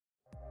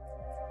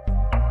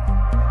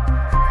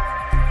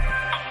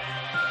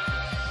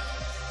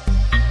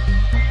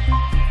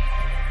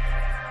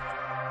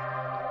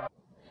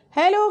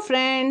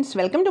Friends,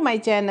 welcome to my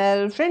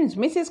channel. Friends,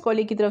 Mrs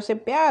Kohli की तरफ से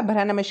प्यार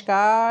भरा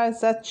नमस्कार,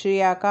 सत श्री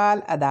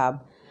अकाल, आदाब।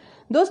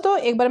 दोस्तों,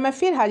 एक बार मैं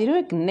फिर हाजिर हूँ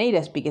एक नई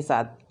रेसिपी के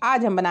साथ।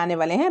 आज हम बनाने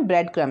वाले हैं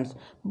ब्रेड क्रम्स।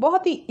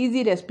 बहुत ही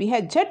इजी रेसिपी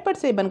है, झटपट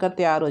से बनकर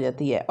तैयार हो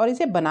जाती है और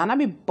इसे बनाना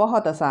भी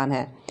बहुत आसान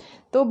है।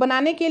 तो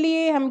बनाने के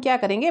लिए हम क्या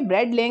करेंगे,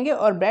 ब्रेड लेंगे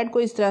और ब्रेड को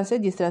इस तरह से,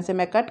 जिस तरह से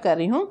मैं कट कर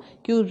रही हूँ,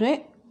 क्यूब्स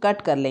में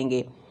कट कर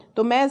लेंगे।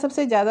 तो मैं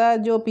सबसे ज़्यादा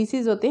जो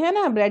पीसीज होते हैं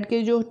ना ब्रेड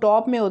के, जो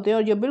टॉप में होते हैं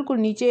और जो बिल्कुल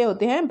नीचे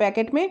होते हैं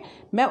पैकेट में,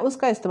 मैं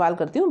उसका इस्तेमाल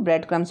करती हूँ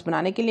ब्रेड क्रम्स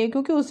बनाने के लिए,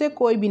 क्योंकि उसे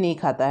कोई भी नहीं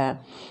खाता है।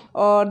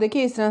 और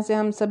देखिए, इस तरह से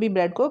हम सभी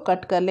ब्रेड को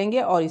कट कर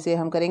लेंगे और इसे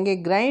हम करेंगे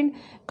ग्राइंड।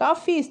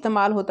 काफ़ी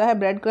इस्तेमाल होता है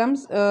ब्रेड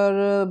क्रम्स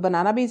और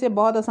बनाना भी इसे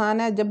बहुत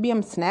आसान है। जब भी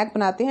हम स्नैक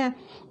बनाते हैं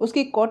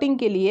उसकी कोटिंग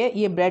के लिए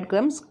ये ब्रेड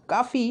क्रम्स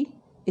काफ़ी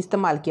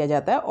इस्तेमाल किया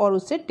जाता है और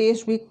उससे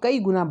टेस्ट भी कई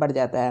गुना बढ़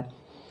जाता है।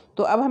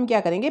 तो अब हम क्या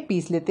करेंगे,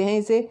 पीस लेते हैं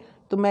इसे।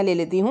 तो मैं ले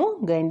लेती हूँ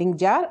ग्राइंडिंग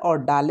जार और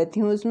डाल लेती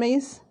हूँ इसमें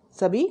इस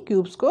सभी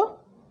क्यूब्स को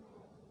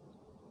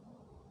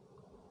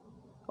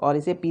और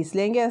इसे पीस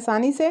लेंगे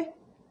आसानी से।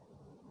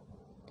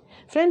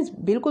 फ्रेंड्स,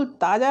 बिल्कुल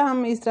ताज़ा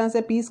हम इस तरह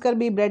से पीस कर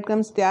भी ब्रेड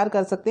क्रम्स तैयार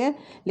कर सकते हैं,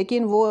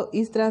 लेकिन वो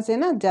इस तरह से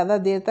ना ज़्यादा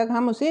देर तक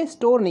हम उसे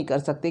स्टोर नहीं कर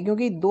सकते,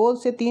 क्योंकि 2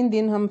 से 3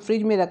 दिन हम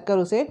फ्रिज में रखकर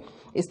उसे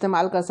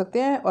इस्तेमाल कर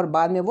सकते हैं और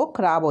बाद में वो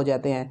ख़राब हो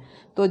जाते हैं।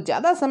 तो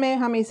ज़्यादा समय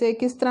हम इसे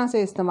किस तरह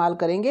से इस्तेमाल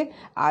करेंगे,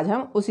 आज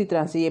हम उसी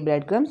तरह से ये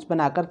ब्रेड क्रम्स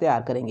बनाकर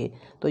तैयार करेंगे।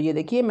 तो ये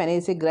देखिए, मैंने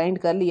इसे ग्राइंड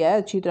कर लिया है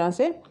अच्छी तरह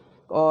से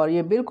और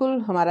ये बिल्कुल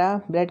हमारा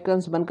ब्रेड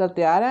क्रम्स बनकर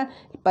तैयार है।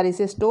 पर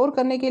इसे स्टोर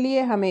करने के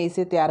लिए हमें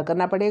इसे तैयार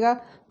करना पड़ेगा।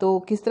 तो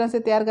किस तरह से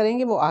तैयार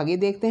करेंगे वो आगे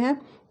देखते हैं।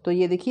 तो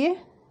ये देखिए,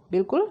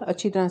 बिल्कुल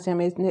अच्छी तरह से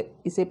हमें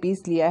इसे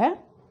पीस लिया है।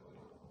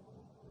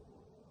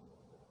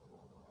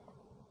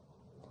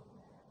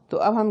 तो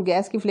अब हम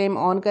गैस की फ्लेम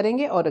ऑन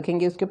करेंगे और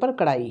रखेंगे उसके ऊपर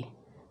कढ़ाई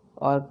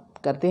और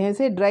करते हैं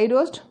इसे ड्राई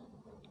रोस्ट।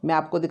 मैं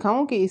आपको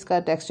दिखाऊं कि इसका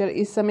टेक्सचर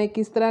इस समय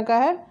किस तरह का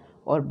है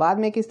और बाद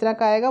में किस तरह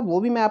का आएगा, वो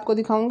भी मैं आपको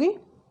दिखाऊंगी।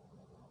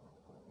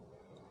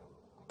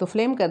 तो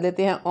फ्लेम कर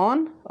देते हैं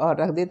ऑन और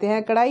रख देते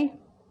हैं कढ़ाई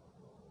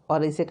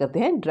और इसे करते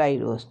हैं ड्राई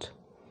रोस्ट।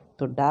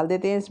 तो डाल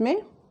देते हैं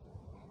इसमें।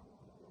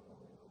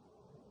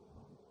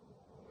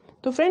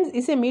 तो फ्रेंड्स,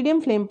 इसे मीडियम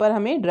फ्लेम पर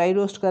हमें ड्राई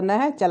रोस्ट करना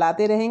है,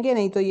 चलाते रहेंगे,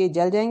 नहीं तो ये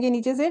जल जाएंगे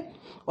नीचे से।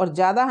 और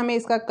ज़्यादा हमें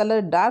इसका कलर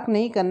डार्क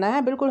नहीं करना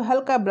है, बिल्कुल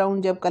हल्का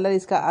ब्राउन जब कलर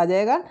इसका आ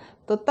जाएगा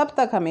तो तब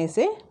तक हमें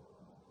इसे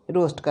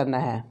रोस्ट करना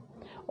है।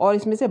 और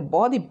इसमें से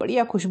बहुत ही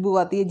बढ़िया खुशबू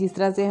आती है। जिस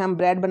तरह से हम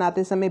ब्रेड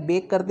बनाते समय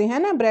बेक करते हैं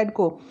ना ब्रेड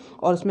को,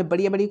 और उसमें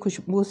बढ़िया बड़ी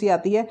खुशबू सी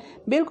आती है,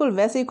 बिल्कुल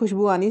वैसे ही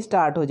खुशबू आनी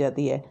स्टार्ट हो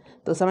जाती है।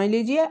 तो समझ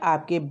लीजिए,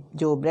 आपके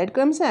जो ब्रेड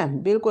क्रम्स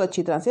हैं बिल्कुल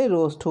अच्छी तरह से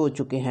रोस्ट हो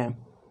चुके हैं।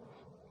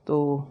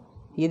 तो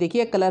ये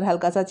देखिए, कलर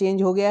हल्का सा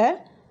चेंज हो गया है।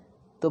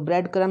 तो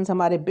ब्रेड क्रम्स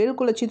हमारे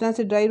बिल्कुल अच्छी तरह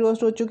से ड्राई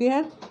रोस्ट हो चुके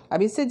हैं।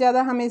 अब इससे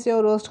ज़्यादा हमें इसे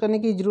और रोस्ट करने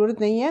की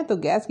ज़रूरत नहीं है। तो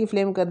गैस की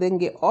फ्लेम कर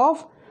देंगे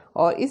ऑफ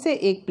और इसे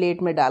एक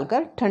प्लेट में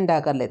डालकर ठंडा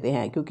कर लेते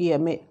हैं, क्योंकि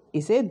हमें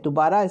इसे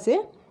दोबारा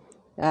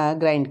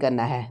ग्राइंड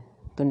करना है।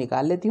 तो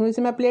निकाल लेती हूँ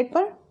इसे मैं प्लेट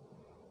पर।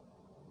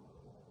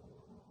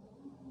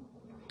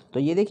 तो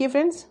ये देखिए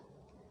फ्रेंड्स,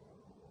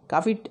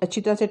 काफ़ी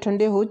अच्छी तरह से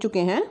ठंडे हो चुके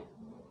हैं।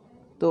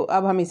 तो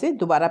अब हम इसे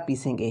दोबारा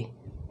पीसेंगे।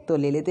 तो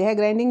ले लेते हैं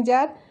ग्राइंडिंग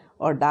जार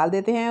और डाल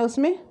देते हैं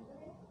उसमें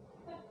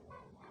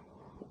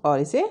और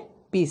इसे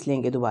पीस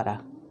लेंगे दोबारा।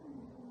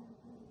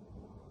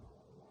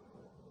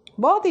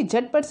 बहुत ही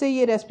झटपट से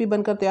ये रेसिपी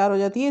बनकर तैयार हो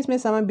जाती है, इसमें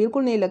समय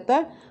बिल्कुल नहीं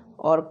लगता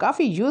और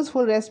काफ़ी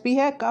यूज़फुल रेसिपी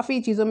है, काफ़ी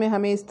चीज़ों में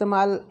हमें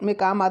इस्तेमाल में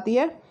काम आती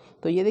है।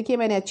 तो ये देखिए,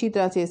 मैंने अच्छी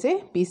तरह से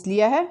इसे पीस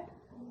लिया है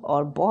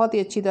और बहुत ही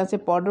अच्छी तरह से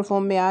पाउडर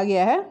फॉर्म में आ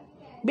गया है।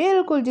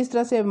 बिल्कुल जिस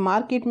तरह से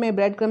मार्केट में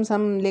ब्रेड क्रम्स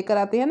हम लेकर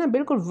आते हैं ना,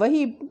 बिल्कुल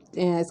वही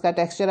इसका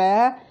टेक्सचर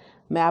आया है।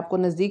 मैं आपको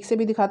नज़दीक से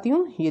भी दिखाती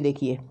हूँ। ये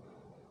देखिए,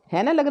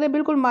 है ना, लग रहे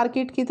बिल्कुल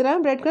मार्केट की तरह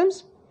ब्रेड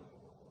क्रम्स।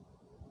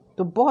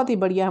 तो बहुत ही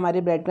बढ़िया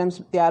हमारे ब्रेड क्रम्स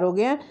तैयार हो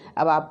गए हैं।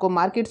 अब आपको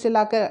मार्केट से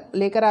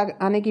लेकर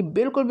आने की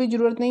बिल्कुल भी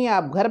ज़रूरत नहीं है।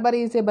 आप घर पर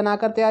ही इसे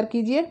बनाकर तैयार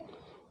कीजिए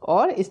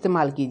और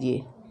इस्तेमाल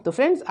कीजिए। तो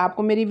फ्रेंड्स,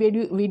 आपको मेरी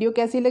वीडियो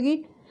कैसी लगी?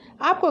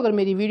 आपको अगर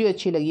मेरी वीडियो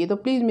अच्छी लगी है तो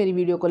प्लीज़ मेरी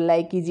वीडियो को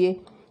लाइक कीजिए,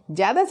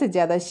 ज़्यादा से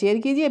ज़्यादा शेयर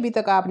कीजिए। अभी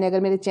तक आपने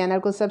अगर मेरे चैनल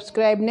को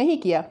सब्सक्राइब नहीं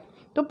किया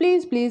तो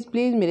प्लीज़ प्लीज़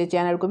प्लीज़ मेरे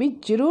चैनल को भी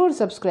ज़रूर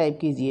सब्सक्राइब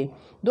कीजिए।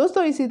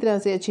 दोस्तों, इसी तरह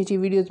से अच्छी अच्छी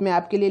वीडियोज़ मैं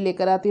आपके लिए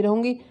लेकर आती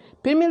रहूँगी।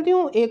 फिर मिलती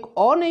हूँ एक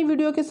और नई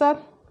वीडियो के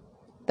साथ।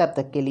 तब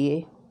तक के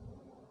लिए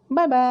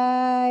बाय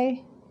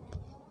बाय।